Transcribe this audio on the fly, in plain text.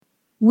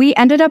we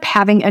ended up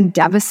having a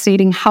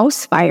devastating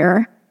house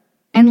fire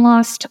and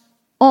lost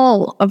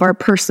all of our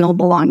personal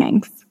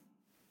belongings.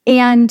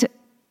 And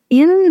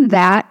in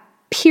that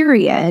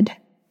period,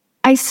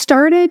 I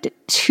started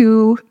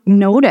to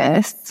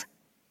notice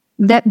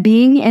that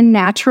being in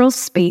natural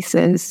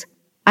spaces,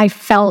 I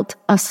felt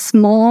a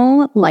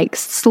small,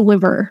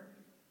 sliver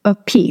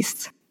of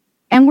peace.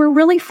 And we're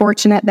really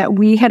fortunate that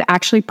we had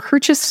actually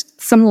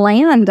purchased some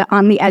land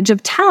on the edge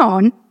of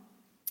town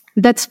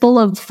that's full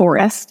of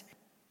forest.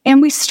 And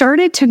we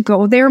started to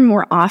go there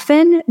more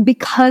often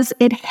because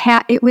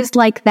it was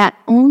like that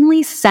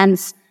only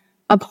sense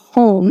of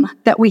home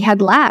that we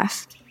had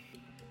left.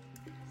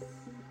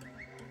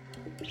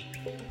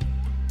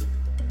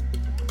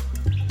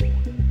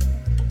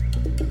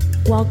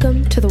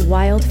 Welcome to the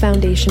Wild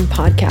Foundation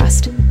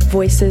podcast,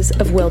 Voices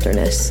of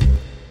Wilderness.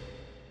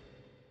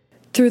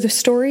 Through the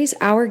stories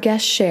our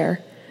guests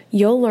share,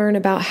 you'll learn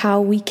about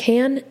how we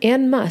can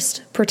and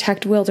must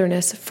protect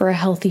wilderness for a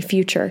healthy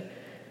future.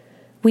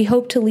 We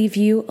hope to leave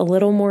you a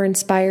little more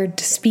inspired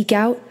to speak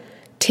out,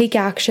 take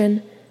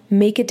action,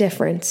 make a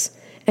difference,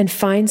 and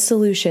find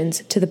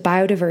solutions to the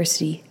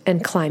biodiversity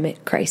and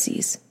climate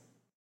crises.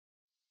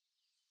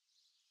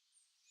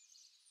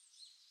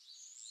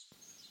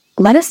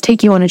 Let us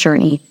take you on a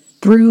journey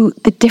through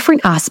the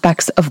different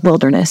aspects of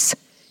wilderness,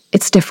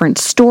 its different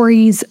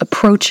stories,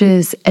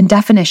 approaches, and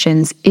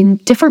definitions in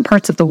different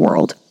parts of the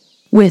world,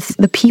 with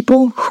the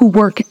people who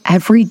work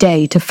every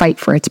day to fight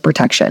for its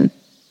protection.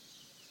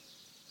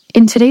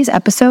 In today's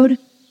episode,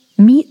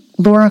 meet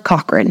Laura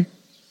Cochrane.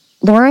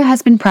 Laura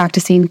has been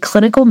practicing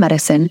clinical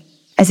medicine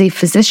as a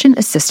physician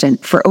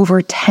assistant for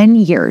over 10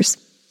 years,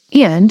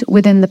 and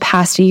within the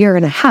past year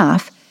and a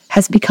half,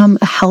 has become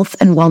a health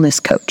and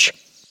wellness coach.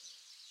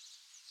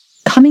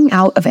 Coming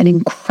out of an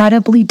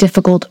incredibly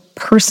difficult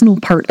personal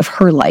part of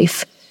her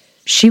life,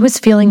 she was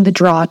feeling the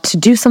draw to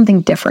do something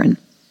different.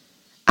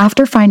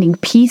 After finding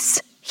peace,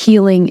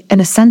 healing,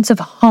 and a sense of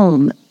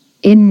home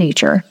in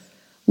nature,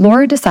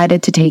 Laura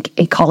decided to take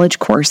a college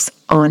course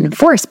on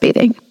forest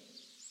bathing.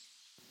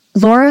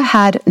 Laura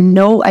had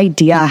no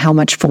idea how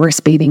much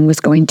forest bathing was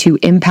going to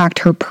impact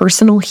her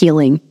personal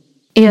healing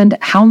and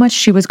how much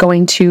she was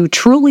going to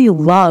truly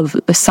love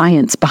the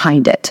science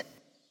behind it.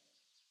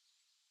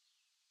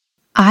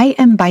 I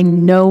am by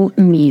no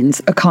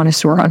means a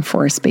connoisseur on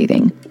forest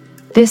bathing.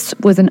 This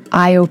was an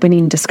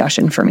eye-opening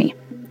discussion for me.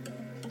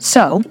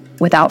 So,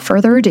 without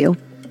further ado,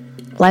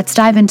 let's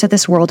dive into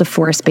this world of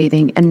forest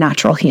bathing and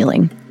natural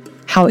healing,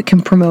 how it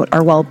can promote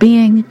our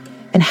well-being,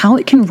 and how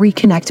it can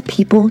reconnect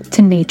people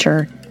to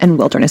nature and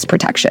wilderness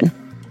protection.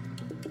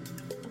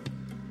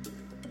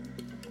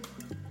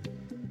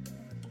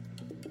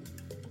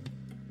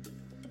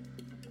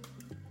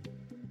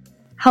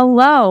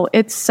 Hello,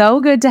 it's so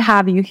good to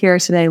have you here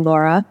today,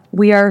 Laura.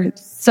 We are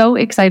so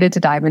excited to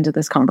dive into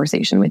this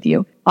conversation with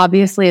you.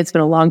 Obviously, it's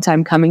been a long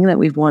time coming that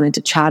we've wanted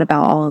to chat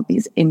about all of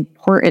these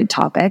important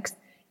topics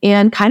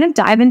and kind of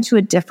dive into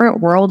a different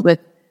world with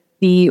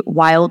the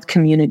wild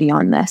community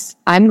on this.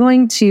 I'm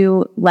going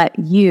to let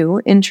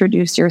you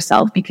introduce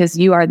yourself because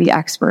you are the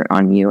expert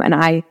on you, and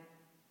I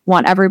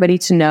want everybody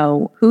to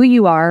know who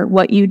you are,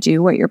 what you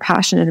do, what you're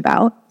passionate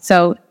about.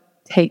 So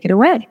take it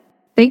away.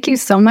 Thank you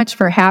so much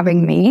for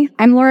having me.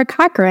 I'm Laura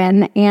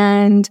Cochrane,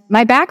 and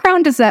my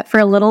background is that for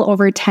a little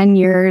over 10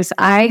 years,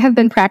 I have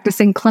been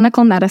practicing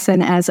clinical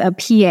medicine as a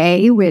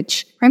PA,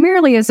 which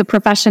primarily is a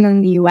profession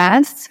in the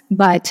U.S.,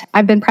 but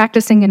I've been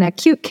practicing in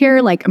acute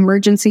care, like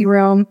emergency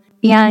room,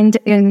 and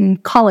in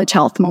college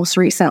health most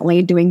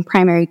recently, doing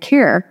primary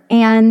care.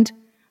 And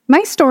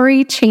my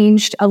story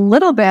changed a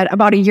little bit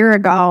about a year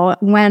ago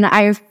when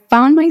I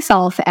found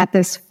myself at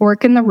this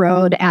fork in the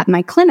road at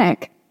my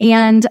clinic.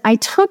 And I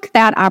took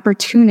that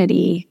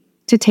opportunity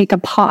to take a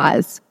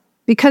pause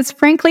because,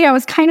 frankly, I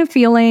was kind of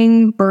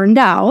feeling burned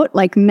out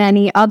like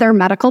many other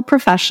medical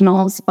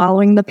professionals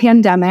following the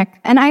pandemic.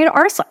 And I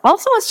also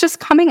was just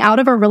coming out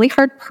of a really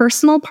hard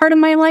personal part of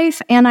my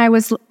life. And I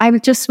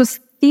just was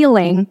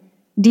feeling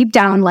deep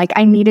down like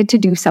I needed to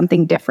do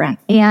something different.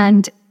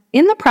 And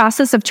in the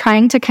process of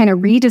trying to kind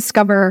of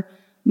rediscover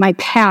my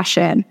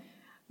passion,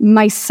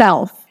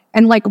 myself,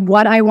 and like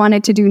what I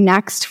wanted to do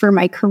next for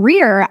my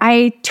career,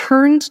 I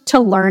turned to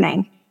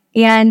learning.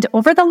 And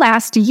over the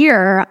last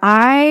year,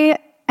 I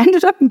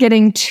ended up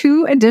getting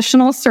 2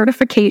 additional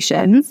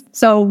certifications.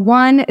 So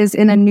one is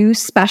in a new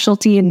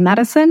specialty in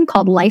medicine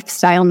called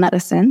lifestyle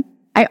medicine.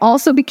 I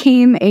also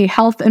became a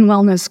health and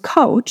wellness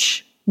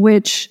coach,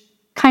 which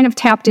kind of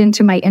tapped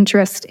into my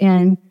interest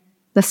in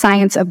the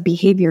science of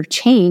behavior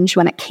change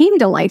when it came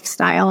to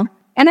lifestyle.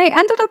 And I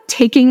ended up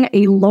taking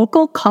a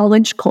local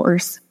college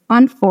course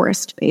on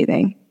forest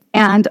bathing.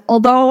 And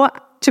although,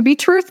 to be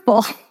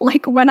truthful,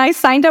 like when I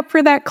signed up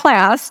for that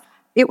class,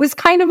 it was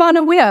kind of on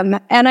a whim.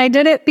 And I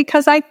did it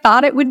because I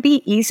thought it would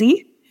be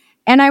easy.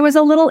 And I was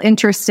a little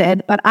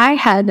interested, but I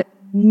had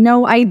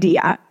no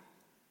idea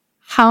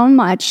how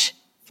much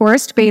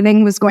forest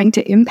bathing was going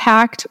to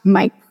impact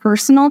my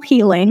personal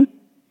healing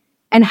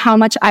and how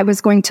much I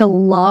was going to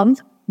love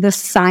the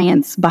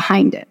science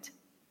behind it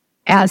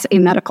as a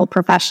medical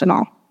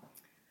professional.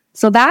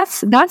 So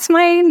that's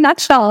my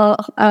nutshell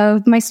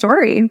of my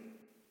story.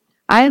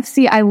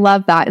 I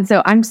love that. And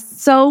so I'm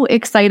so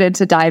excited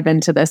to dive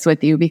into this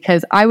with you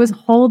because I was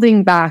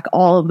holding back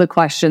all of the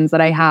questions that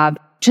I have.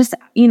 Just,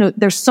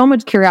 there's so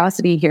much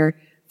curiosity here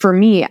for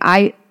me.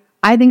 I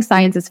think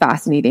science is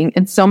fascinating.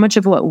 And so much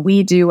of what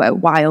we do at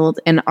Wild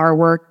and our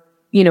work,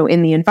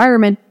 in the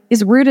environment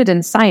is rooted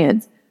in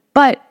science.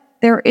 But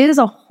there is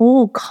a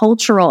whole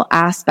cultural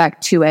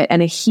aspect to it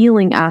and a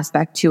healing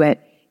aspect to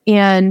it.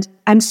 And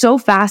I'm so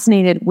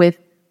fascinated with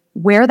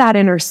where that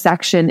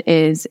intersection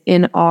is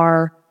in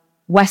our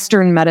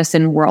Western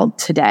medicine world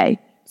today.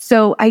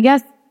 So I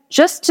guess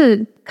just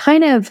to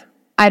kind of,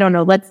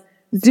 let's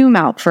zoom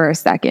out for a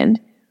second.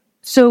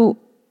 So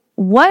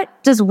what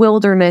does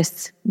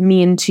wilderness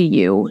mean to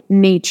you?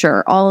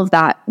 Nature, all of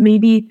that,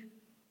 maybe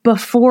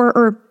before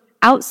or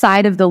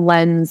outside of the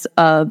lens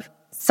of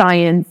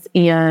science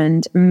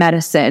and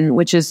medicine,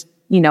 which is,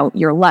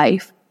 your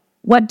life.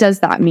 What does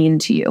that mean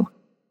to you?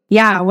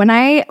 Yeah, when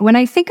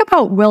I think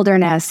about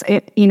wilderness,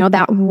 it,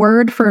 that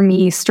word for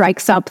me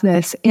strikes up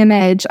this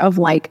image of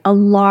like a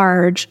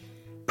large,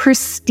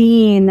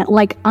 pristine,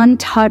 like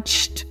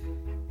untouched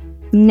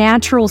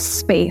natural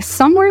space,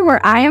 somewhere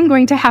where I am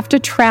going to have to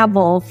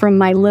travel from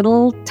my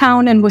little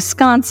town in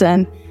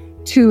Wisconsin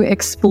to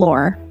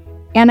explore.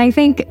 And I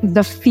think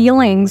the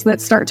feelings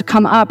that start to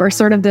come up are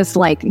sort of this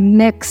like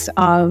mix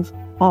of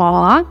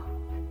awe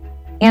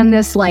and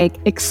this like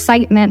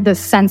excitement, this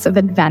sense of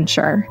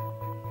adventure.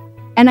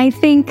 And I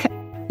think,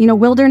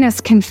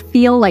 wilderness can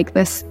feel like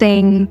this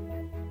thing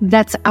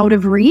that's out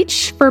of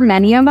reach for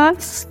many of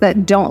us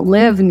that don't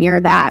live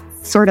near that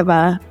sort of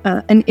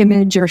an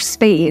image or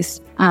space.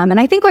 And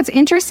I think what's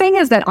interesting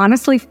is that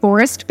honestly,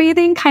 forest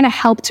bathing kind of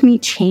helped me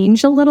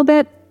change a little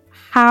bit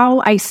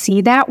how I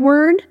see that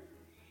word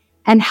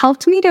and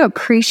helped me to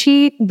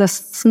appreciate the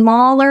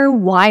smaller,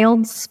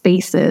 wild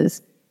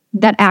spaces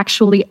that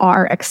actually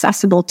are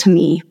accessible to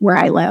me where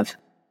I live.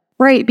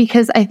 Right,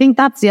 because I think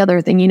that's the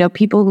other thing,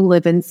 people who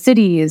live in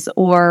cities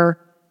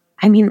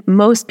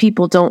most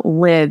people don't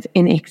live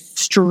in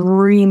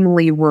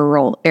extremely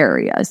rural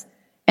areas.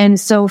 And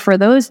so for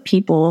those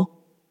people,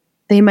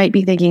 they might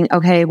be thinking,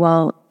 okay,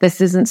 well,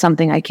 this isn't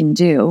something I can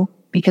do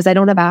because I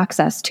don't have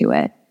access to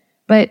it.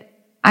 But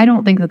I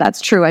don't think that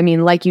that's true.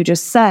 Like you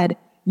just said,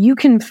 you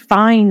can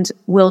find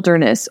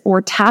wilderness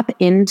or tap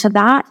into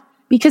that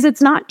because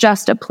it's not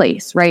just a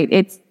place,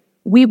 right?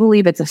 We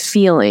believe it's a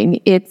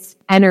feeling, it's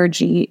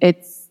energy,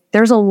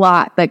 there's a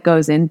lot that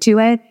goes into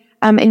it.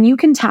 And you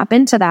can tap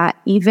into that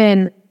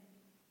even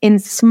in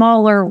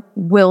smaller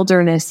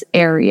wilderness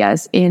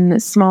areas, in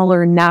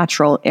smaller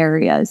natural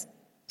areas.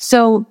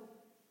 So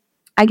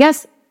I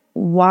guess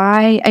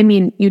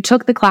you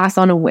took the class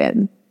on a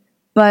whim,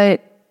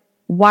 but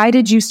why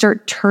did you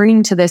start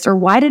turning to this, or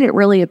why did it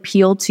really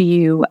appeal to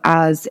you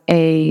as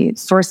a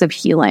source of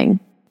healing?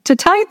 To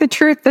tell you the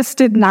truth, this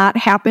did not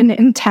happen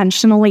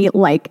intentionally,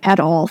 at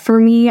all for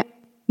me.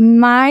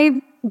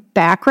 My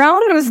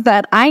background was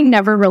that I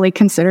never really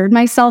considered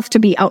myself to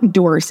be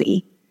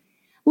outdoorsy.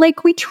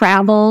 We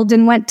traveled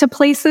and went to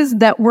places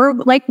that were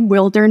like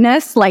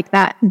wilderness, like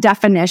that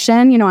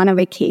definition, on a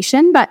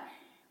vacation. But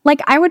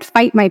I would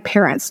fight my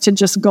parents to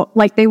just go,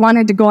 they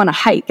wanted to go on a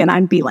hike and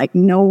I'd be like,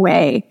 no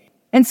way.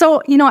 And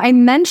so, I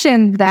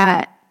mentioned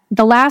that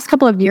the last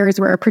couple of years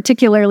were a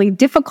particularly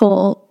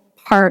difficult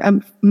part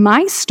of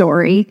my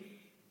story.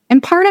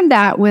 And part of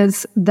that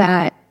was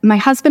that my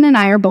husband and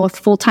I are both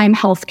full-time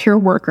healthcare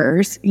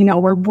workers.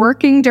 We're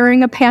working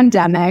during a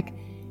pandemic.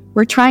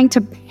 We're trying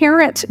to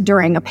parent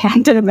during a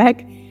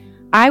pandemic.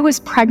 I was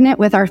pregnant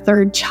with our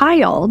third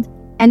child.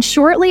 And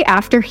shortly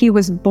after he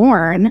was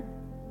born,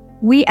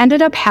 we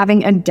ended up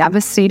having a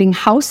devastating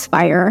house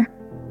fire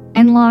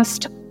and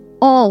lost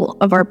all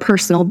of our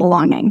personal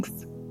belongings.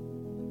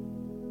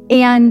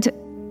 And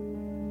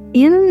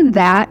in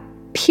that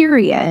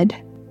period,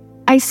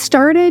 I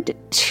started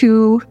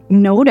to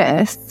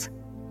notice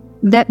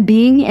that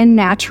being in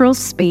natural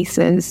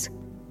spaces,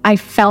 I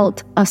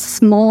felt a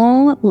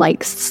small,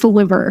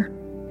 sliver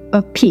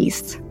of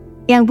peace.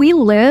 And we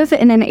live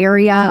in an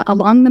area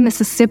along the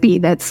Mississippi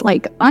that's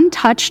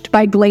untouched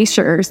by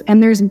glaciers,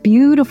 and there's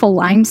beautiful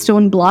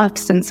limestone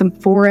bluffs and some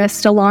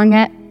forest along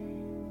it.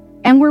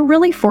 And we're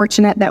really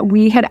fortunate that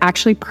we had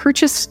actually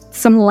purchased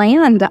some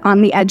land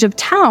on the edge of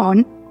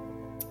town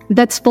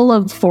that's full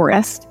of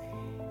forest.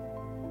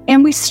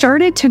 And we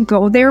started to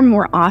go there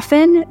more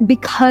often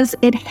because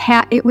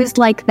it was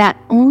like that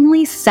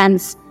only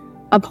sense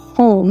of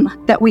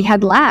home that we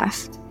had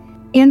left.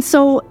 And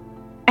so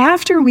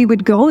after we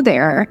would go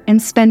there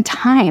and spend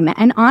time,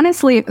 and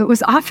honestly, it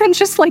was often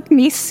just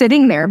me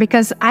sitting there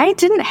because I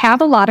didn't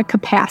have a lot of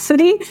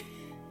capacity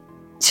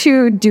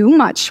to do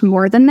much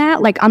more than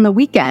that, on the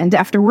weekend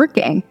after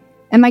working.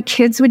 And my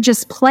kids would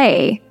just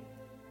play.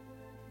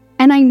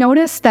 And I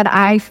noticed that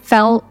I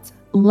felt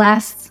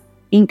less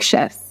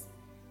anxious.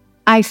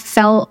 I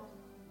felt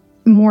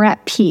more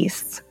at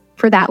peace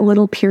for that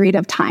little period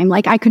of time.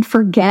 I could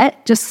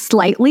forget just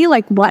slightly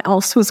what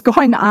else was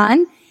going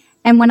on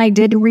And when I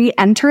did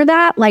re-enter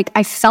that, like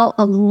I felt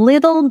a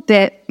little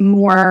bit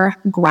more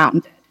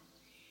grounded.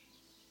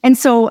 And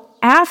so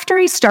after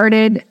I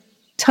started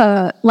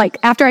to,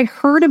 after I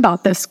heard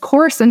about this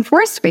course in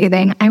forest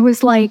bathing, I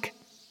was like,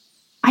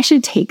 I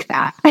should take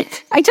that.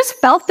 I just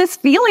felt this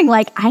feeling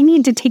like I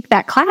need to take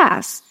that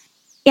class.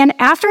 And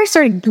after I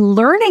started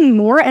learning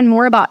more and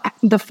more about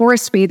the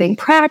forest bathing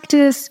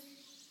practice,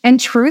 and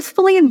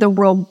truthfully, the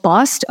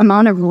robust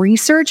amount of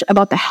research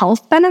about the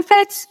health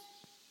benefits,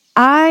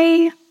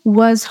 I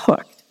was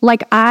hooked.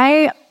 Like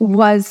I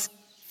was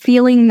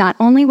feeling not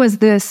only was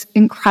this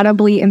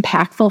incredibly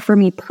impactful for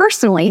me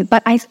personally,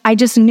 but I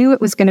just knew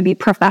it was going to be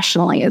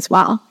professionally as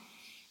well.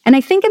 And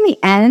I think in the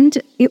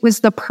end, it was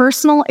the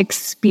personal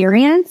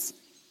experience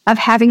of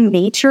having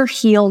nature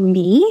heal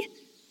me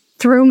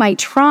through my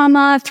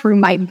trauma, through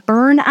my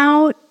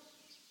burnout,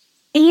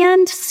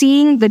 and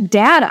seeing the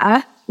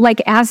data,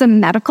 like as a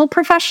medical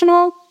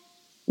professional,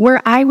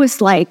 where I was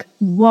like,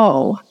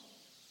 whoa,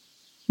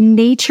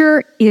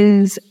 nature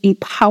is a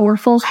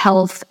powerful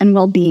health and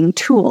well-being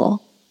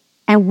tool,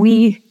 and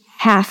we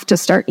have to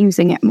start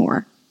using it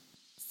more.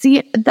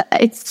 See,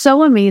 it's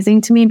so amazing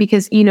to me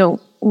because,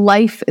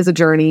 life is a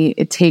journey.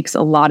 It takes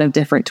a lot of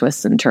different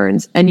twists and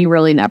turns, and you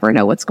really never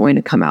know what's going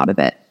to come out of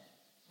it.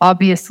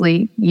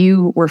 Obviously,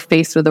 you were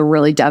faced with a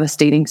really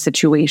devastating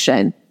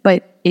situation,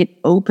 but it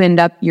opened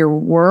up your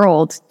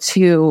world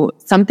to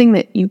something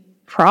that you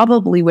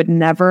probably would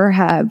never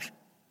have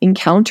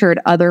encountered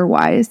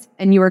otherwise.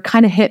 And you were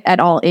kind of hit at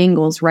all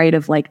angles, right?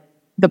 Of like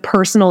the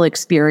personal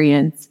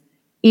experience.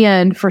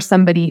 And for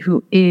somebody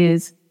who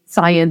is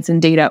science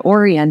and data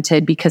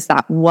oriented, because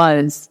that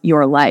was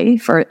your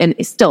life, and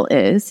it still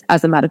is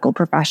as a medical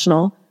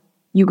professional,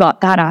 you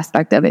got that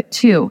aspect of it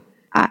too.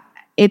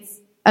 It's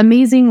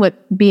amazing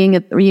what being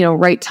at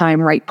right time,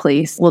 right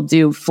place will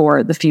do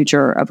for the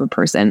future of a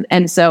person.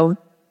 And so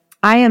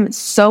I am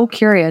so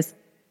curious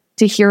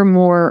to hear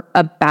more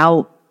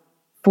about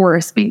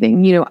forest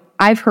bathing.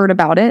 I've heard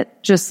about it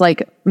just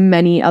like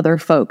many other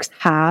folks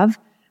have.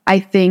 I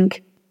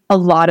think a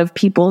lot of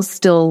people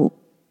still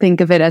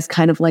think of it as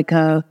kind of like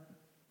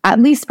at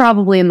least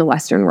probably in the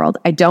Western world.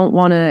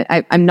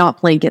 I'm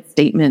not blanket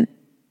statement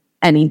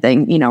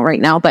anything, right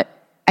now, but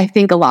I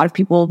think a lot of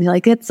people will be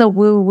like, it's a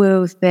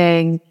woo-woo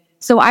thing.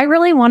 So I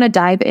really want to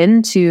dive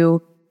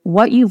into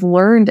what you've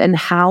learned and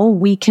how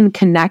we can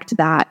connect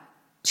that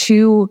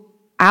to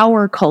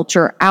our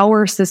culture,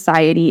 our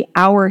society,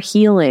 our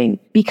healing,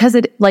 because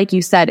it, like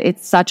you said,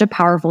 it's such a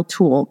powerful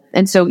tool.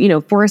 And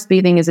so, forest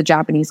bathing is a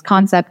Japanese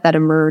concept that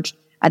emerged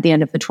at the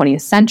end of the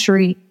 20th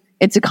century.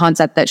 It's a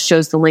concept that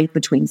shows the link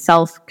between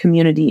self,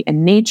 community,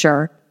 and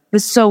nature.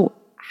 So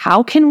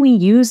how can we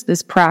use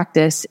this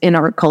practice in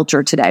our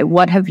culture today?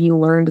 What have you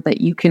learned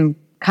that you can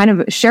kind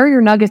of share your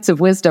nuggets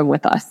of wisdom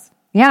with us?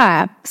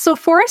 Yeah. So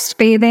forest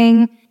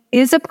bathing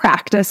is a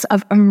practice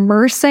of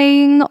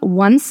immersing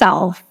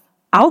oneself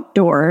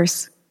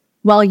outdoors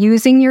while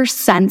using your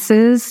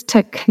senses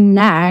to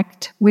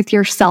connect with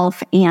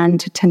yourself and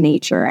to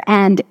nature.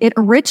 And it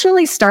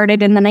originally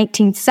started in the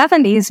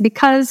 1970s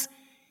because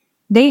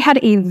they had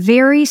a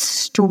very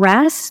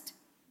stressed,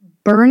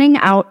 burning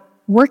out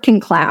working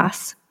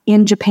class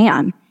in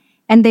Japan,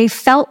 and they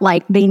felt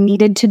like they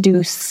needed to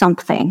do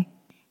something.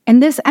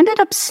 And this ended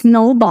up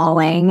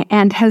snowballing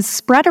and has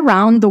spread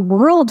around the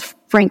world,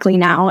 frankly,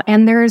 now.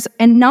 And there's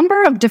a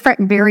number of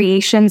different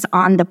variations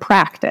on the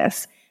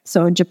practice.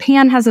 So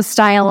Japan has a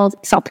style,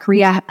 South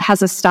Korea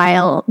has a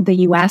style, the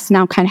US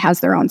now kind of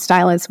has their own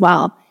style as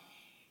well.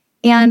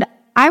 And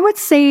I would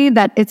say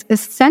that it's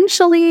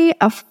essentially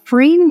a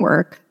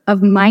framework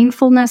of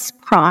mindfulness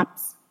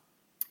prompts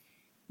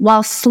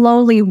while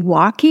slowly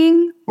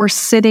walking or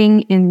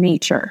sitting in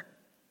nature.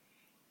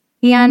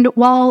 And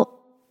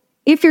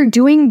if you're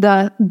doing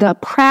the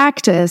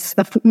practice,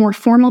 the more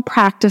formal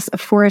practice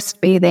of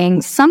forest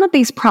bathing, some of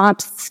these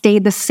prompts stay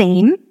the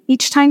same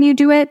each time you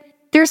do it.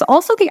 There's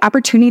also the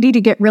opportunity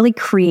to get really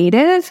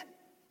creative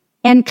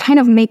and kind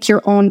of make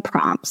your own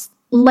prompts,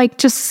 like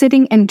just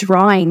sitting and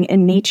drawing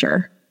in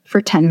nature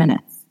for 10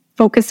 minutes,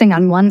 focusing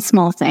on one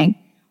small thing,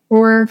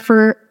 or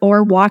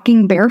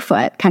walking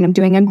barefoot, kind of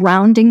doing a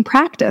grounding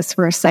practice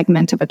for a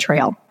segment of a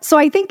trail. So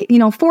I think,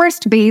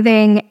 forest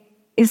bathing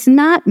is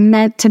not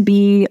meant to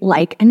be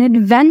like an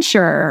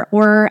adventure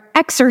or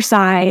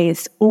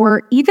exercise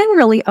or even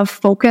really a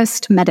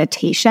focused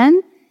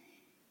meditation.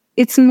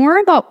 It's more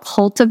about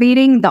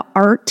cultivating the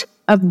art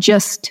of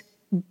just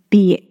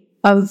being,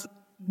 of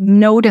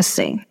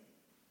noticing,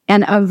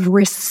 and of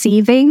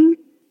receiving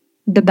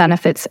the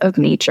benefits of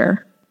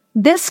nature.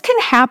 This can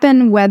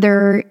happen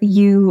whether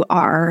you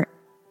are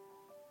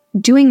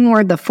doing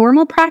more of the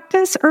formal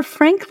practice or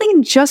frankly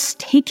just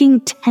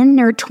taking 10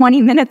 or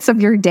 20 minutes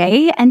of your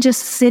day and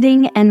just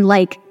sitting and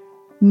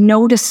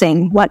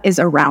noticing what is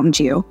around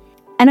you.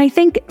 And I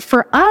think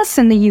for us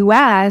in the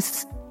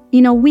US,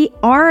 we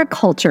are a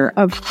culture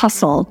of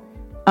hustle,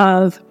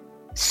 of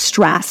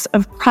stress,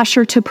 of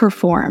pressure to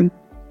perform,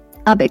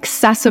 of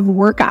excessive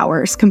work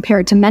hours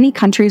compared to many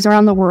countries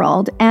around the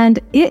world. And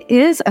it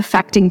is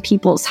affecting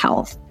people's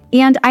health.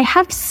 And I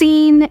have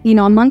seen,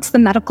 amongst the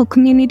medical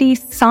community,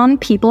 some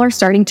people are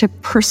starting to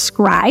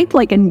prescribe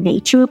like a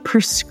nature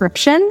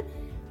prescription,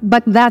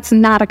 but that's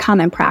not a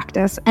common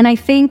practice. And I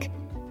think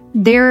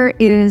there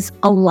is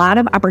a lot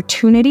of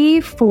opportunity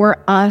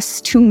for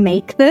us to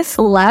make this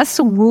less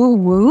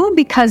woo-woo,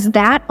 because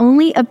that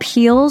only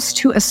appeals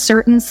to a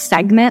certain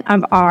segment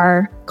of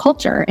our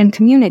culture and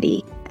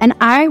community. And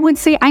I would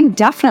say I'm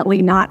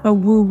definitely not a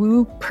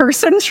woo-woo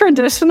person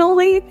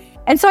traditionally.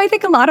 And so I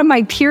think a lot of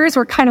my peers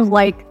were kind of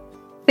like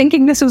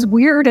thinking this was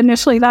weird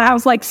initially, that I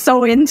was like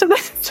so into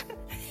this.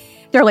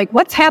 They're like,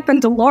 what's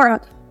happened to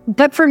Laura?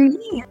 But for me,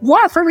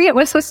 it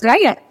was so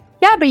science.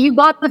 Yeah, but you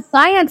got the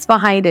science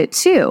behind it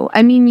too.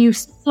 I mean, you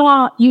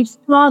saw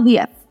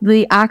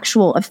the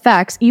actual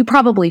effects. You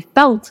probably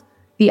felt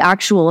the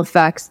actual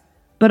effects,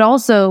 but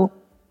also,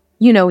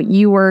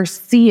 you were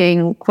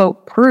seeing,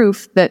 quote,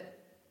 proof that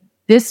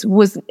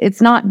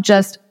it's not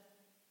just,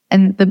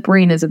 and the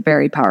brain is a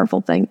very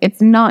powerful thing.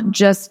 It's not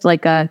just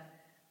like a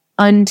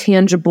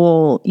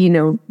untangible,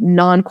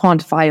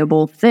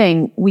 non-quantifiable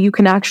thing. You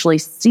can actually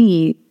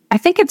see. I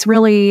think it's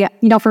really,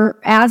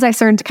 as I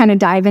started to kind of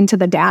dive into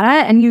the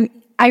data, and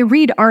I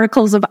read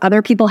articles of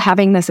other people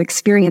having this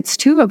experience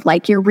too, of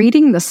like, you're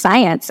reading the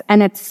science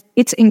and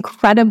it's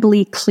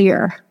incredibly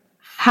clear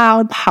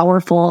how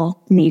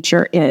powerful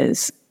nature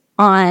is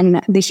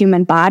on the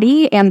human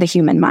body and the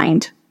human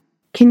mind.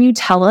 Can you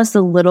tell us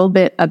a little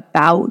bit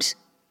about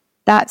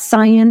that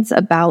science,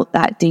 about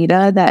that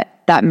data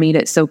that made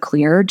it so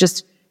clear?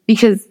 Just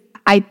because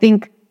I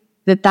think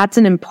that's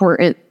an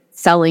important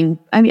selling,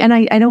 and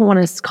I don't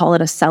want to call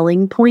it a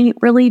selling point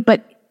really,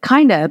 but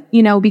kind of,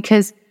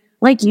 because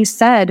like you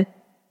said,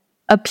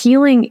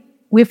 appealing,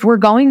 if we're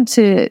going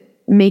to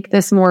make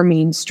this more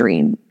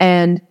mainstream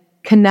and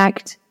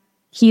connect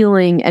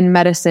healing and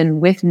medicine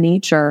with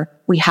nature,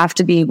 we have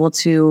to be able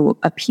to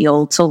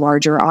appeal to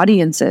larger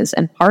audiences.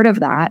 And part of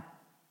that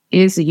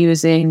is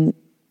using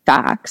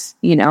facts,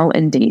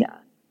 and data.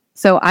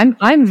 So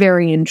I'm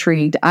very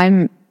intrigued.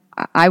 I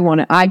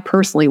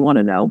personally want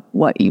to know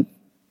what you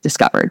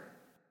discovered.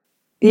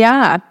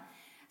 Yeah.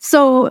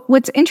 So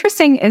what's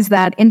interesting is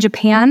that in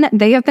Japan,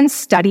 they have been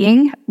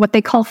studying what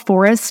they call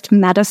forest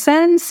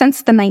medicine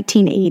since the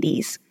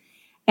 1980s.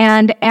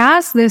 And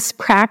as this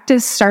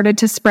practice started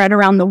to spread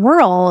around the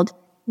world,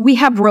 we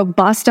have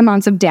robust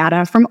amounts of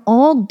data from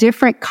all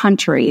different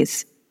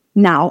countries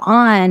now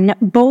on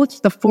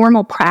both the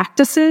formal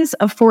practices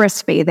of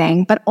forest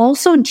bathing, but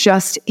also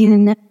just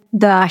in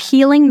the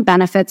healing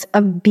benefits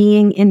of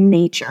being in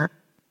nature.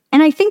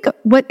 And I think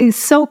what is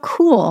so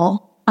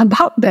cool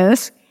about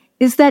this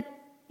is that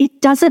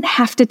it doesn't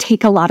have to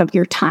take a lot of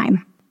your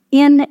time.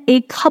 In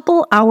a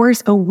couple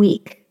hours a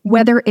week,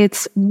 whether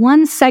it's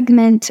one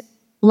segment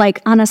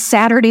like on a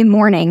Saturday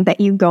morning that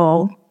you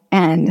go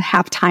and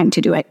have time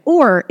to do it,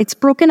 or it's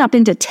broken up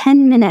into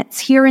 10 minutes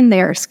here and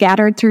there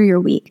scattered through your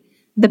week,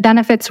 the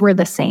benefits were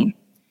the same.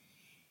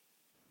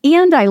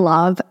 And I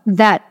love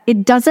that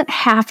it doesn't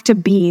have to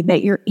be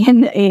that you're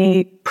in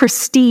a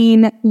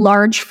pristine,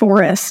 large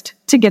forest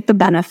to get the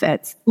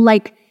benefits.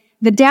 Like,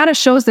 the data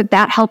shows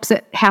that helps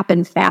it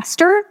happen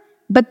faster,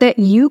 but that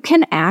you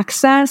can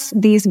access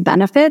these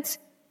benefits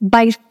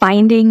by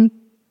finding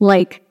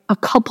like a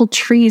couple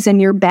trees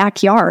in your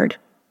backyard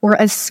or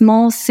a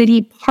small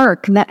city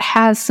park that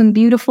has some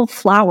beautiful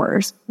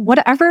flowers,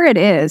 whatever it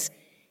is,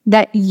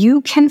 that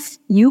you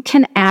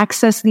can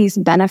access these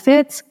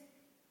benefits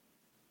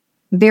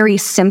very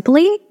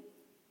simply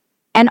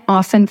and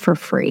often for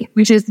free.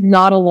 Which is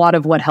not a lot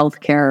of what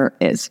healthcare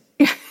is.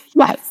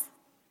 Yes.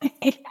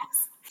 Yes.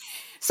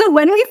 So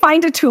when we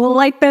find a tool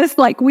like this,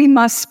 like, we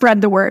must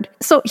spread the word.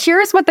 So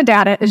here's what the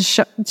data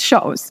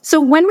shows. So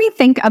when we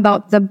think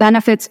about the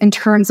benefits in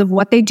terms of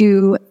what they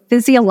do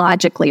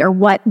physiologically, or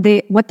what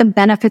the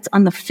benefits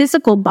on the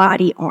physical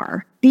body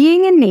are,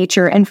 being in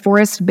nature and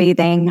forest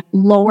bathing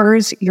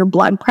lowers your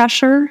blood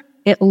pressure.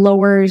 It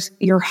lowers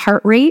your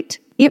heart rate.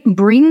 It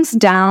brings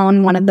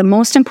down one of the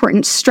most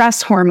important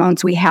stress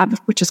hormones we have,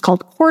 which is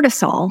called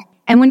cortisol.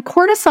 And when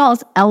cortisol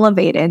is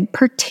elevated,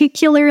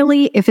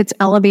 particularly if it's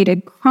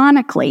elevated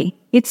chronically,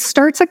 it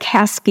starts a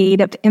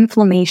cascade of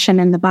inflammation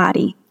in the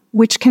body,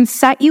 which can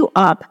set you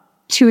up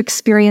to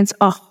experience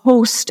a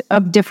host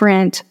of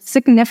different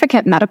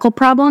significant medical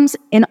problems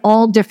in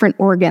all different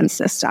organ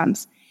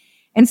systems.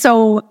 And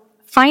so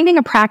finding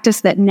a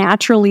practice that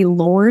naturally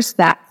lowers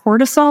that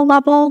cortisol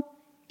level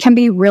can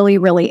be really,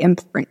 really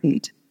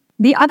important.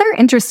 The other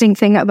interesting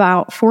thing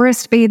about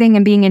forest bathing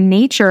and being in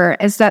nature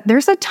is that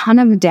there's a ton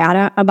of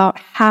data about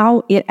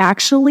how it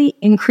actually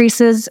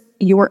increases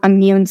your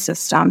immune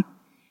system.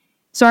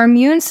 So our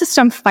immune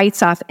system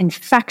fights off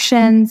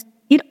infections.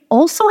 It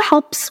also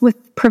helps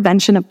with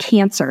prevention of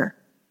cancer.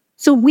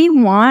 So we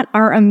want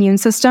our immune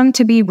system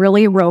to be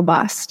really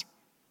robust.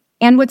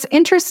 And what's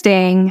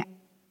interesting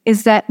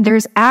is that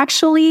there's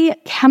actually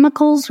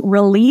chemicals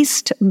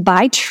released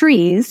by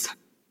trees.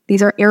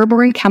 These are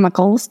airborne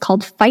chemicals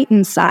called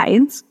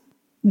phytoncides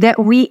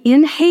that we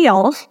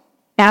inhale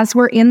as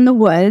we're in the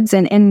woods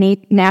and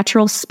in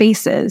natural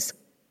spaces,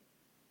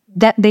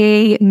 that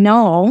they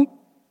know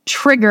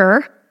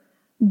trigger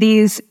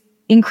these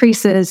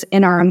increases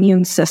in our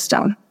immune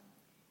system.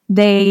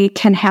 They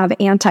can have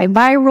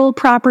antiviral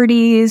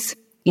properties,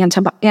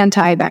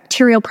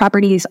 antibacterial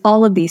properties,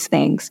 all of these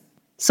things.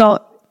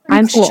 So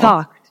I'm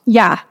shocked.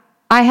 Yeah.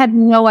 I had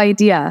no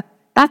idea.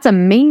 That's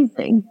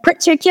amazing.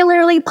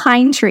 Particularly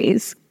pine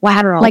trees.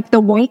 Lateral. Like the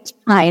white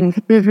pine.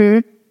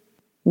 Mm-hmm.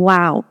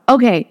 Wow.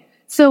 Okay.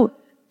 So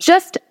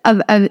just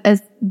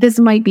this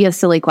might be a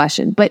silly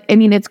question, but I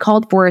mean, it's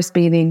called forest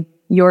bathing.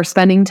 You're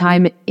spending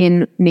time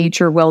in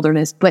nature,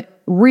 wilderness,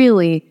 but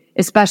really,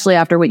 especially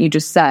after what you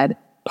just said,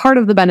 part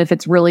of the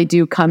benefits really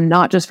do come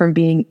not just from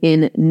being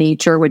in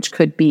nature, which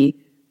could be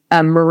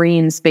a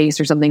marine space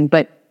or something,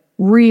 but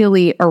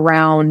really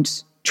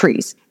around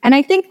trees. And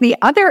I think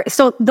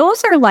so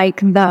those are like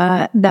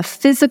the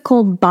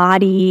physical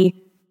body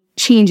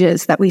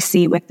changes that we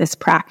see with this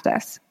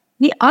practice.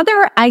 The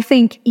other, I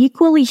think,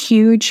 equally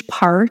huge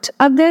part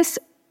of this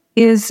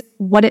is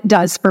what it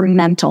does for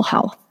mental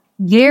health.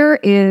 There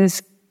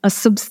is a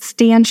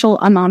substantial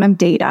amount of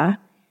data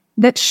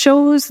that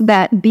shows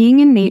that being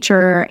in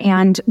nature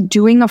and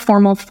doing a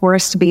formal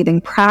forest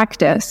bathing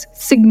practice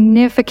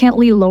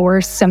significantly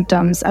lowers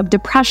symptoms of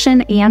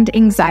depression and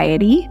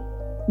anxiety,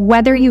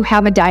 whether you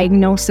have a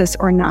diagnosis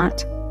or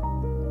not.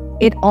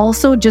 It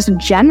also just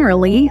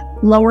generally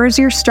lowers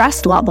your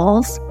stress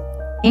levels,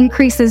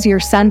 increases your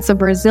sense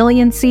of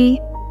resiliency,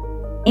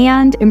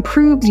 and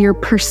improves your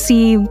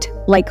perceived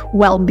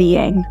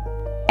well-being.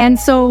 And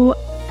so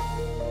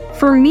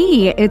for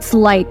me, it's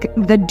like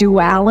the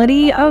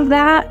duality of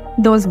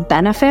those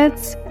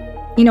benefits.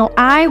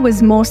 I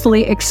was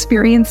mostly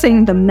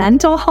experiencing the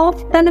mental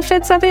health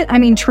benefits of it. I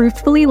mean,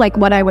 truthfully,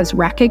 what I was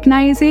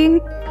recognizing.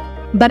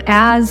 But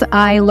as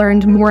I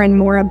learned more and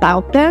more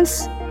about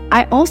this,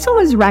 I also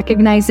was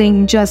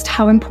recognizing just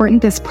how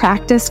important this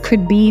practice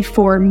could be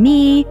for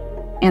me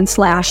and /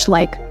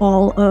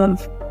 all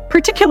of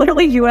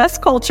particularly US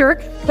culture,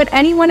 but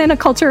anyone in a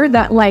culture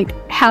that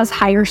has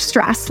higher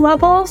stress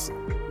levels.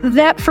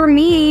 That for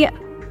me,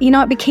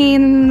 it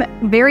became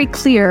very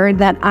clear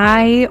that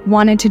I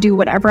wanted to do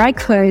whatever I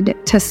could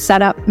to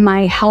set up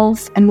my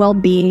health and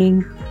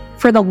well-being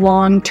for the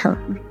long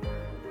term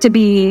to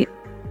be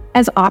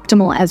as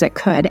optimal as it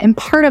could. And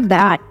part of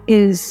that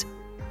is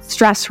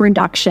stress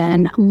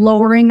reduction,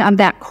 lowering of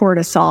that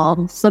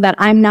cortisol so that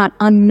I'm not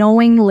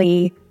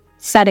unknowingly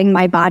setting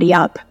my body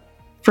up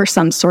for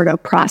some sort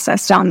of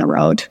process down the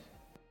road.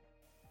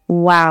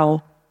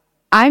 Wow.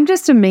 I'm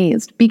just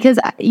amazed because,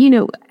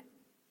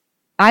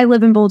 I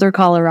live in Boulder,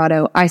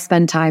 Colorado. I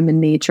spend time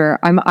in nature.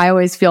 I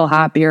always feel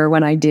happier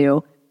when I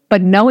do.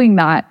 But knowing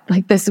that,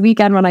 this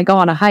weekend when I go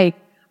on a hike,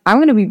 I'm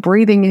going to be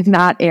breathing in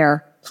that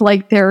air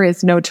like there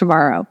is no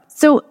tomorrow.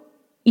 So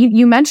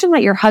you mentioned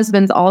that your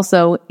husband's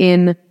also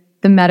in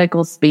the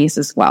medical space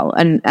as well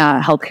and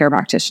healthcare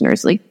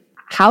practitioners.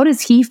 How does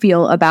he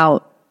feel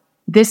about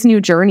this new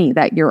journey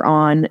that you're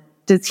on?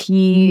 Does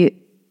he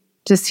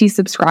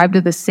subscribe to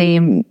the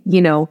same,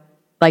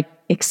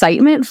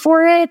 excitement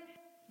for it?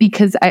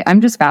 Because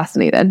I'm just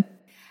fascinated.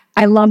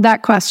 I love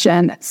that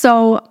question.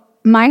 So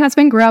my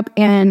husband grew up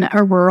in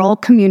a rural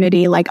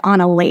community,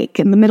 on a lake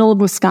in the middle of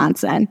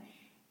Wisconsin.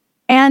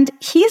 And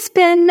he's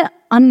been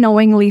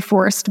unknowingly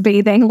forest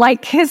bathing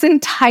his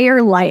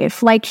entire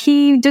life.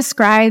 He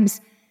describes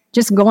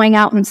just going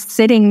out and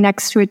sitting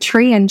next to a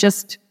tree and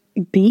just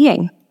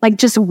being,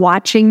 just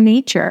watching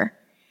nature.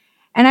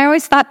 And I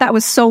always thought that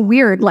was so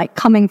weird,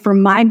 coming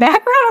from my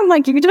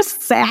background. You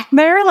just sat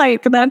there,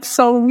 that's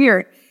so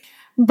weird.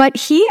 But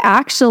he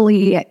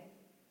actually,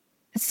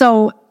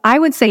 so I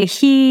would say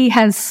he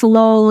has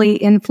slowly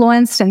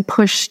influenced and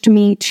pushed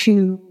me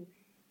to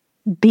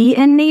be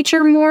in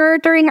nature more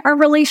during our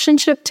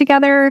relationship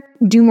together,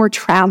 do more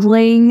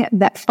traveling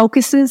that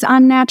focuses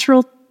on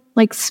natural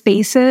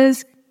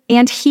spaces.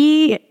 And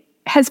he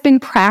has been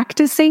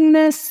practicing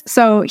this.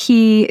 So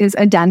he is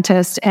a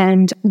dentist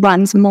and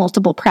runs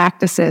multiple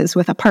practices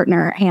with a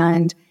partner.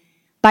 And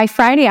by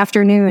Friday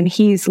afternoon,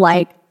 he's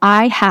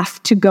I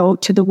have to go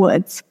to the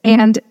woods.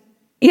 And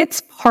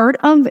it's part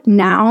of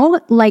now,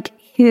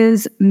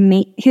 his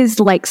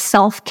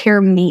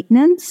self-care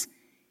maintenance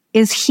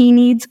is he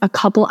needs a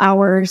couple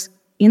hours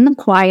in the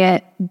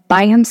quiet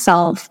by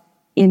himself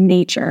in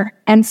nature.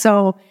 And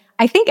so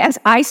I think as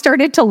I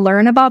started to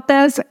learn about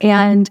this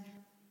and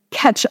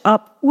catch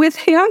up with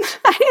him,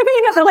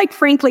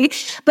 frankly,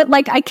 but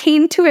I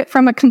came to it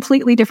from a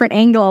completely different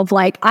angle of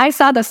I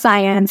saw the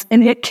science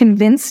and it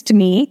convinced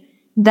me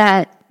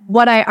that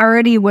what I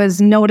already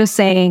was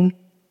noticing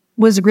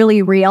was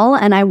really real,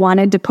 and I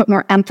wanted to put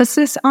more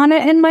emphasis on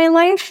it in my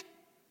life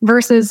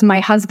versus my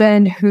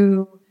husband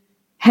who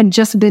had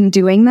just been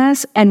doing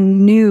this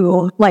and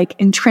knew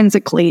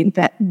intrinsically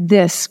that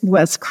this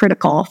was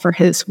critical for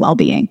his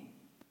well-being.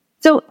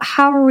 So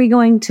how are we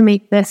going to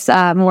make this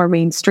more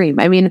mainstream?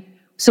 I mean,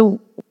 so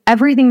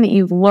everything that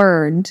you've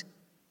learned,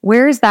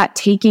 where is that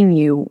taking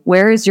you?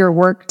 Where is your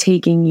work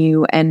taking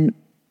you? And,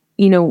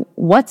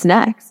 what's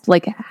next?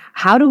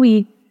 How do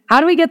we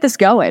get this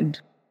going?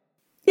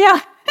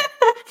 Yeah.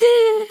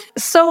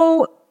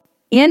 So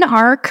in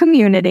our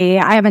community,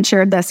 I haven't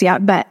shared this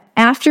yet, but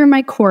after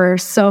my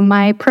course, so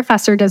my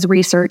professor does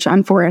research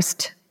on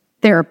forest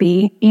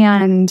therapy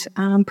and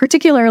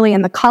particularly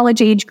in the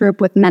college age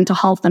group with mental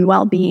health and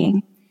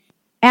well-being.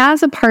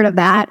 As a part of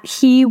that,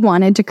 he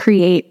wanted to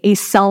create a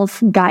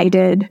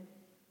self-guided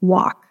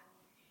walk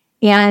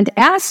and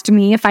asked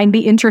me if I'd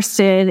be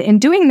interested in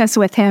doing this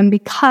with him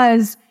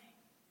because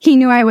he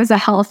knew I was a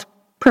health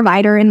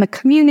provider in the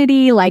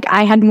community. Like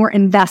I had more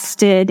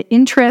invested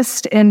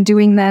interest in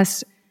doing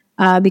this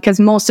because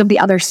most of the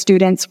other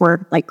students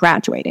were like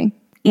graduating.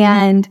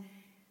 And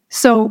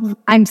so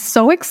I'm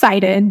so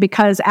excited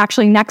because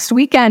actually next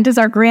weekend is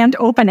our grand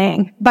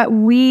opening, but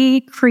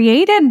we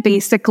created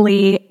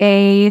basically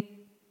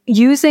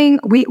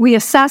we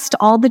assessed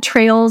all the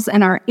trails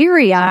in our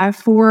area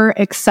for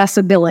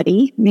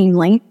accessibility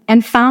mainly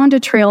and found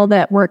a trail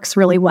that works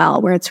really well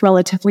where it's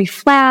relatively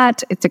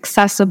flat, it's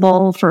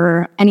accessible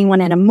for anyone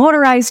in a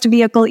motorized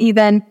vehicle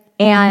even.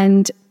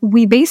 And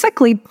we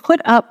basically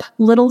put up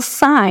little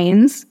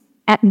signs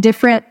at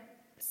different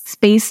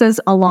spaces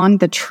along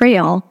the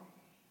trail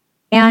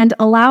and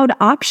allowed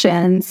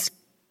options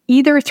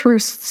either through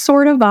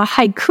sort of a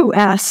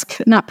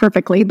haiku-esque, not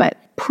perfectly, but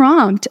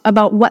prompt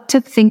about what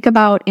to think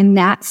about in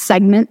that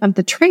segment of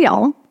the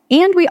trail.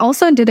 And we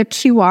also did a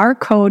QR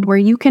code where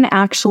you can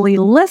actually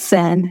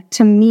listen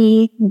to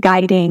me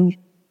guiding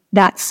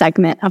that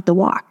segment of the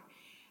walk.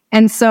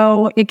 And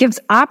so it gives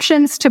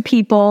options to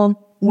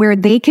people where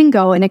they can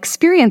go and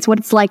experience what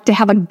it's like to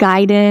have a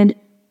guided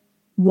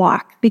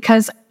walk.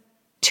 Because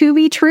to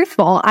be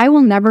truthful, I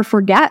will never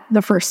forget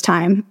the first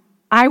time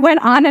I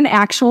went on an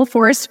actual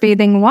forest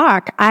bathing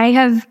walk. I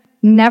have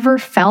never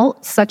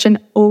felt such an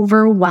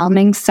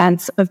overwhelming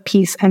sense of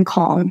peace and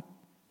calm.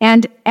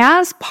 And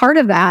as part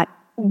of that,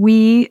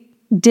 we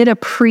did a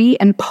pre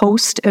and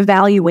post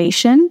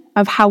evaluation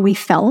of how we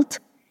felt.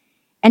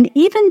 And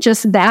even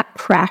just that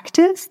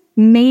practice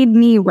made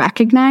me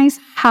recognize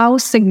how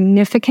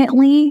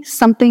significantly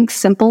something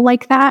simple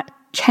like that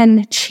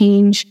can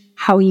change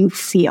how you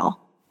feel.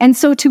 And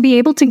so to be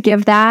able to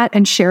give that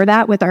and share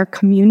that with our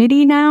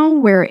community now,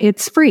 where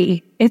it's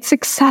free, it's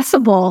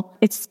accessible,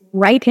 it's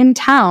right in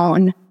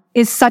town,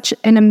 is such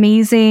an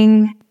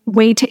amazing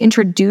way to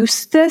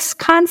introduce this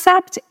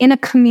concept in a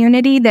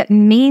community that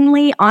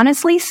mainly,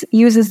 honestly,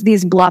 uses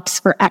these bluffs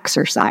for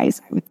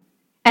exercise.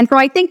 And so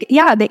I think,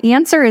 the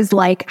answer is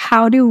like,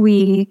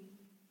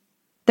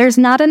 there's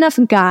not enough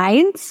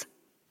guides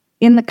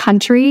in the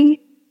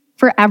country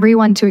for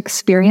everyone to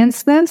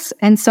experience this.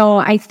 And so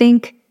I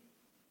think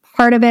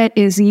part of it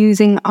is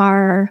using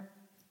our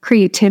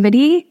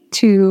creativity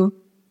to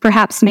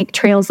perhaps make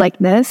trails like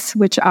this,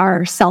 which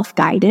are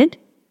self-guided,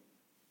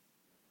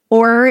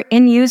 or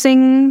in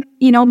using,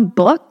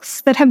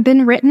 books that have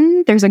been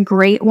written. There's a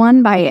great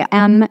one by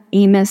M.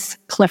 Amos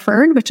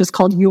Clifford, which is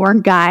called Your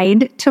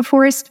Guide to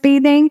Forest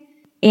Bathing.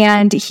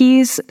 And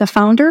he's the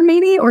founder,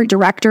 maybe, or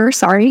director,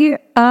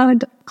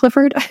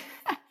 Clifford,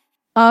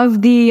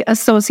 of the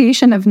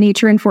Association of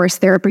Nature and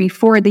Forest Therapy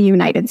for the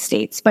United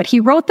States. But he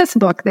wrote this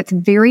book that's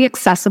very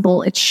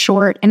accessible, it's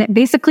short, and it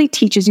basically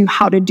teaches you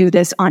how to do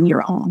this on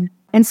your own.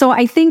 And so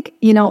I think,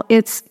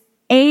 it's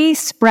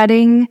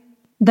spreading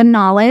the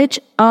knowledge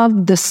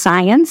of the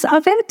science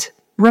of it,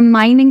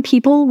 reminding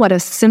people what a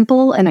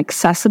simple and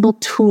accessible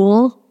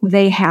tool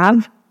they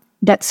have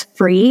that's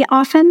free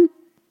often,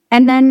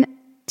 and then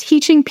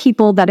teaching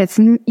people that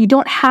you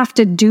don't have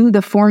to do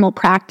the formal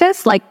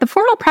practice. Like the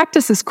formal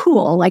practice is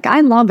cool. Like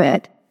I love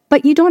it,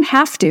 but you don't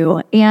have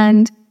to.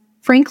 And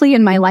frankly,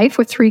 in my life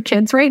with 3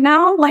 kids right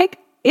now, like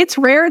it's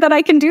rare that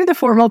I can do the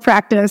formal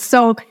practice.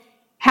 So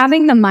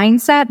having the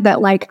mindset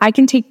that like I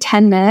can take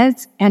 10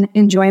 minutes and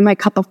enjoy my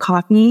cup of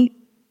coffee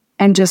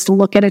and just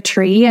look at a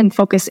tree and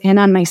focus in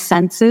on my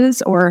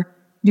senses or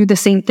do the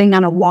same thing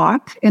on a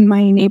walk in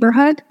my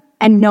neighborhood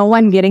and know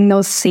I'm getting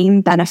those same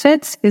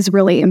benefits is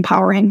really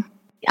empowering.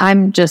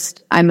 I'm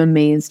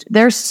amazed.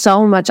 There's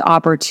so much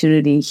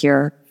opportunity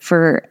here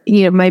for,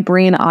 my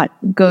brain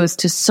goes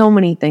to so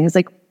many things,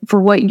 like for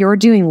what you're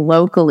doing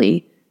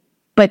locally,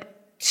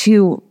 but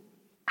to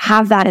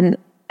have that in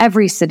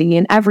every city,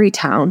 in every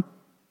town,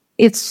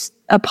 it's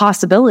a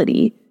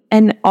possibility.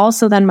 And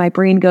also then my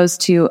brain goes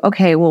to,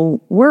 okay, well,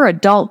 we're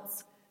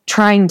adults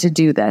trying to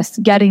do this,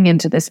 getting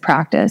into this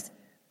practice,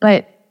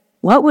 but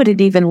what would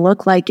it even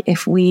look like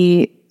if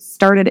we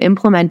started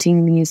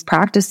implementing these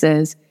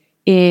practices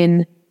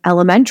in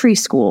elementary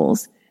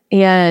schools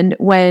and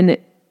when,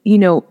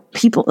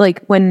 people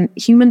like when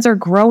humans are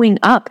growing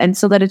up and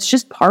so that it's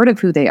just part of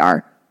who they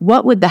are,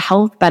 what would the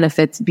health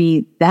benefits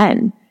be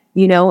then,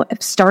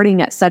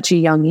 starting at such a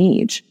young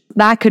age?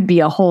 That could be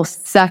a whole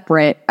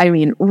separate,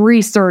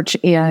 research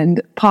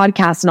and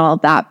podcast and all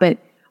of that. But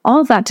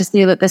all of that to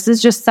say that this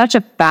is just such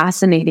a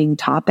fascinating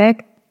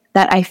topic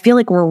that I feel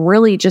like we're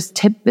really just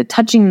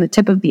touching the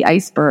tip of the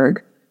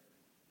iceberg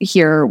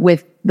here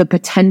with the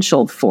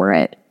potential for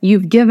it.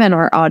 You've given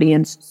our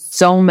audience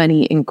so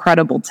many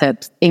incredible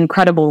tips,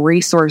 incredible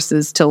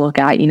resources to look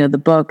at, the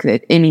book,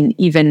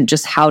 even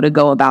just how to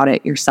go about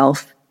it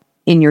yourself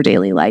in your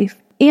daily life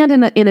and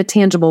in a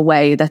tangible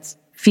way that's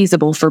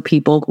feasible for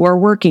people who are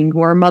working,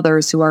 who are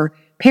mothers, who are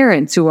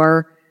parents, who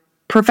are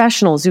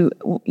professionals, who,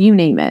 you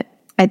name it.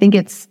 I think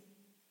it's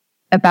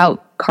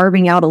about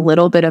carving out a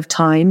little bit of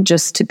time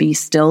just to be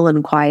still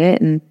and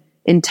quiet and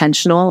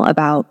intentional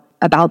about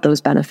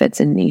those benefits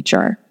in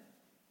nature.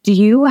 Do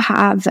you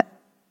have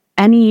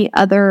any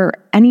other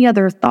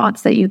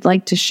thoughts that you'd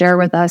like to share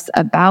with us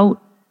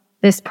about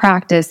this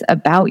practice,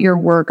 about your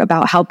work,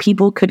 about how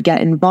people could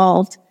get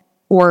involved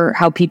or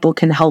how people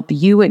can help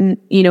you and,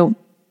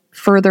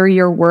 further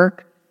your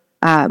work?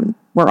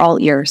 We're all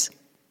ears.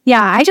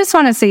 Yeah, I just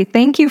want to say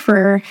thank you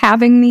for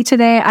having me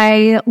today.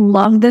 I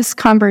love this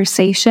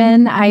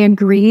conversation. I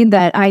agree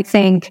that I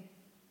think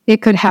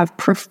it could have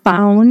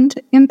profound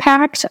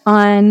impact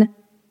on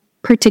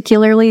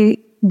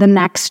particularly the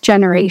next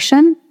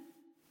generation.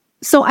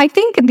 So I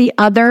think the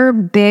other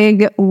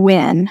big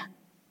win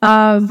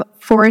of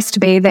forest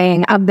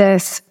bathing, of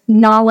this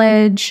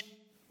knowledge,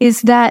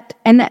 is that,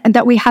 and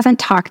that we haven't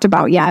talked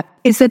about yet,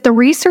 is that the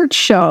research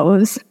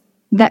shows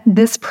that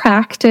this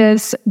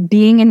practice,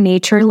 being in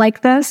nature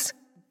like this,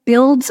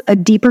 builds a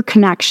deeper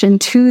connection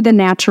to the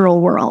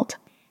natural world.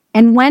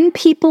 And when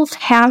people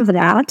have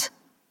that,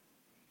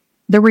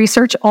 the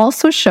research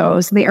also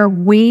shows they are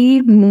way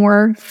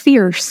more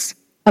fierce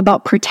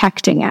about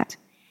protecting it.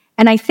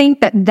 And I think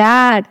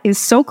that is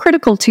so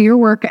critical to your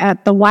work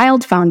at the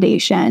Wild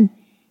Foundation,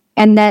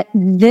 and that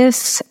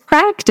this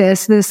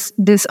practice,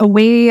 this a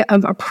way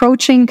of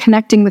approaching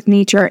connecting with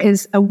nature,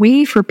 is a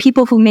way for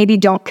people who maybe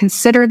don't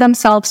consider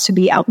themselves to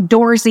be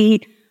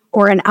outdoorsy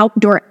or an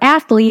outdoor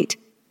athlete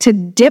to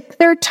dip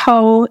their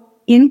toe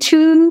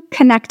into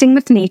connecting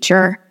with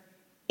nature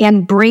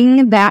and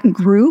bring that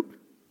group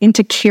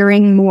into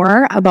caring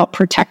more about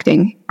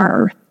protecting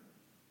our earth.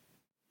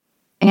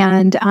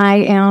 And I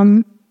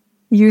am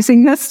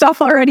using this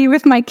stuff already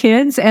with my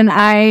kids, and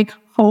I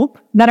hope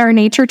that our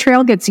nature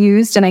trail gets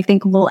used, and I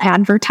think we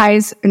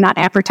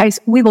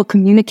will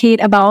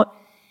communicate about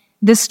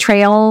this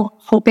trail,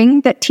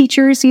 hoping that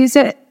teachers use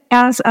it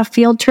as a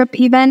field trip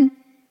even.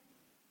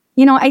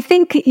 I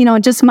think,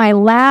 just my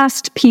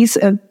last piece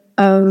of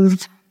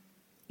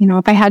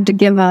if I had to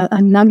give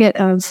a nugget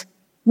of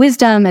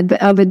wisdom,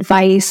 of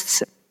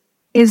advice,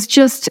 is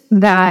just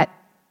that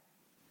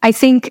I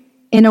think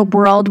in a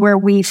world where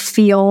we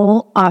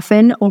feel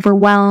often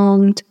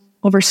overwhelmed,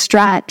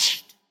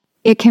 overstretched,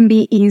 it can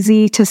be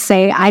easy to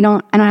say, I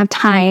don't have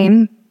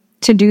time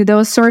to do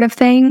those sort of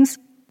things.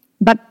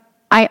 But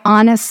I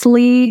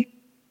honestly,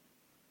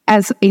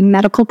 as a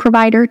medical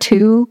provider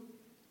too,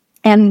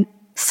 and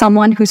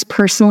someone who's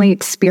personally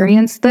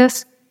experienced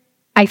this,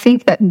 I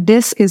think that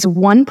this is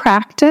one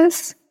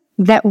practice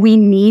that we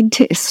need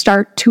to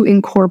start to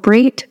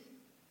incorporate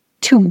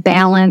to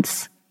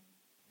balance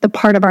the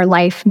part of our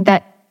life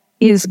that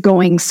is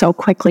going so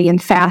quickly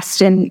and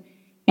fast and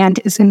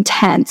is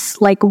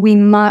intense. Like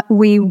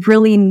we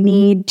really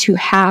need to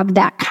have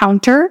that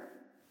counter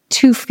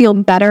to feel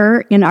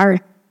better in our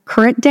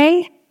current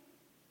day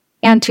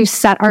and to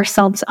set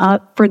ourselves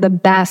up for the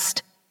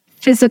best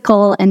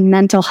physical and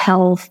mental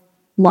health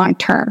long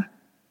term.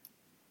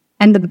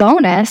 And the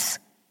bonus,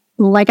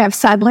 like I've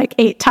said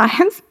 8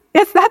 times,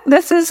 is that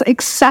this is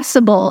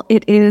accessible.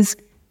 It is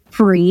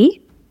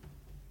free,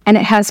 and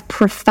it has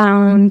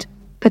profound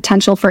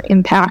potential for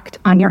impact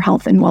on your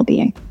health and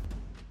well-being.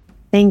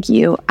 Thank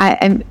you.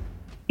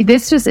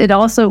 It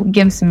also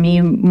gives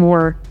me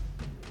more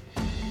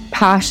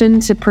passion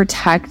to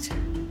protect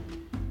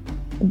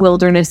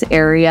wilderness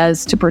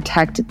areas, to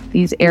protect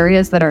these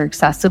areas that are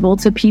accessible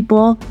to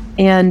people,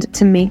 and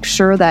to make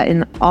sure that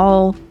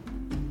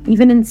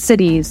even in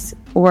cities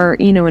or,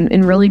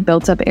 in really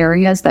built up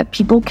areas, that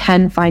people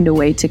can find a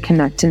way to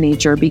connect to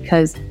nature,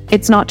 because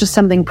it's not just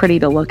something pretty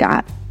to look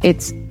at.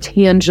 It's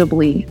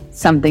tangibly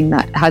something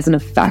that has an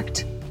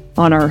effect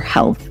on our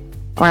health,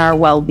 on our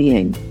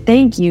well-being.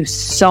 Thank you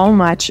so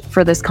much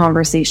for this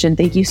conversation.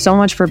 Thank you so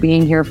much for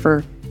being here,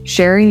 for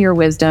sharing your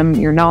wisdom,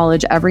 your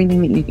knowledge,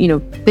 everything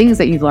that things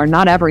that you've learned.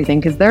 Not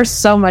everything, because there's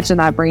so much in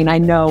that brain. I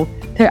know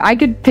I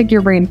could pick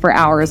your brain for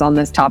hours on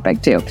this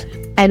topic too.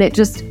 And it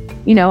just,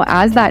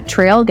 as that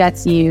trail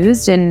gets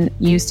used and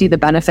you see the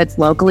benefits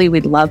locally,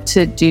 we'd love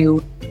to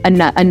do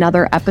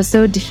another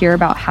episode to hear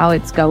about how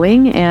it's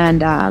going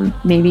and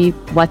maybe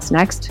what's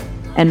next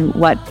and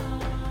what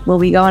will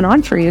be going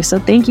on for you. So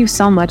thank you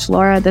so much,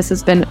 Laura. This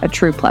has been a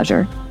true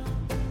pleasure.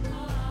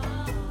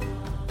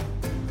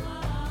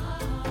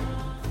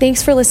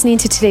 Thanks for listening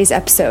to today's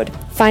episode.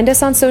 Find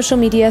us on social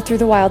media through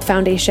the Wild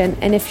Foundation,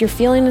 and if you're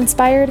feeling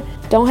inspired,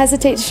 don't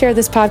hesitate to share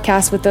this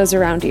podcast with those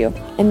around you,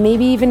 and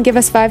maybe even give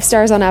us 5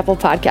 stars on Apple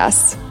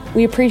Podcasts.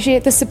 We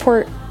appreciate the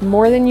support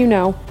more than you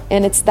know,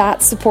 and it's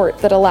that support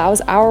that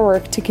allows our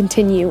work to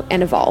continue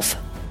and evolve.